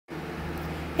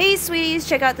Hey sweeties,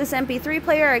 check out this MP3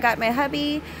 player. I got my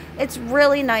hubby. It's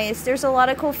really nice. There's a lot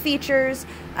of cool features.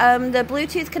 The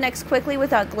Bluetooth connects quickly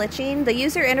without glitching. The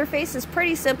user interface is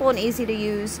pretty simple and easy to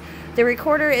use. The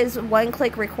recorder is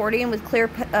one-click recording with clear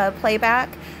playback.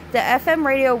 The FM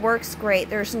radio works great.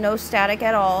 There's no static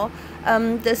at all.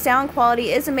 The sound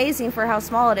quality is amazing for how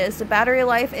small it is. The battery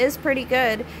life is pretty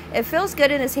good. It feels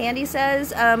good in his hand, he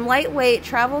says. Lightweight,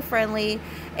 travel-friendly,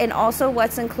 and also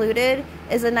what's included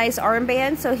is a nice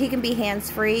armband so he can be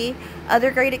hands-free.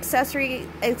 Other great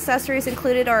accessories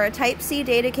included are a Type-C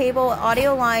data cable,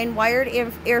 audio line, wired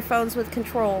earphones with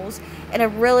controls, and a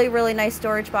really nice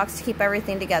storage box to keep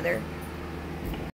everything together.